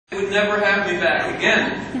would never have me back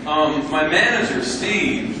again. My manager,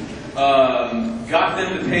 Steve, got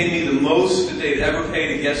them to pay me the most that they'd ever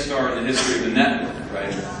paid a guest star in the history of the network,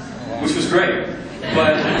 right? Which was great.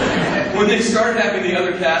 But when they started having the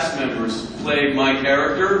other cast members play my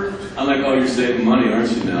character, I'm like, oh, you're saving money,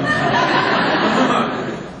 aren't you now?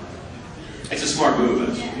 It's a smart move,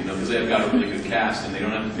 actually, you know, because they've got a really good cast and they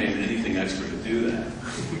don't have to pay me anything extra to do that.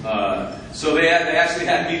 So they actually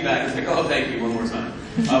had me back. It's like, oh, thank you, one more time.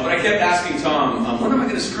 But I kept asking Tom, when am I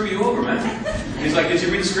going to screw you over, man? He's like, did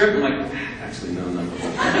you read the script? I'm like, actually, no, not the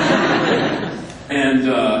whole thing.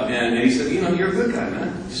 And he said, you know, you're a good guy,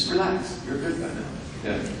 man. Just relax. You're a good guy now.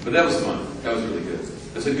 Yeah, but that was fun. That was really good.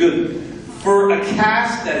 That's a good, for a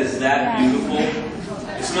cast that is that beautiful,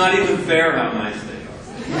 it's not even fair how nice they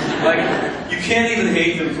are. Like, you can't even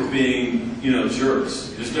hate them for being, you know, jerks.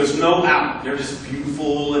 There's no out. They're just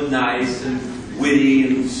beautiful and nice and witty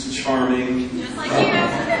and charming. Just like you.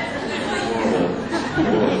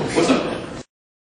 Whoa.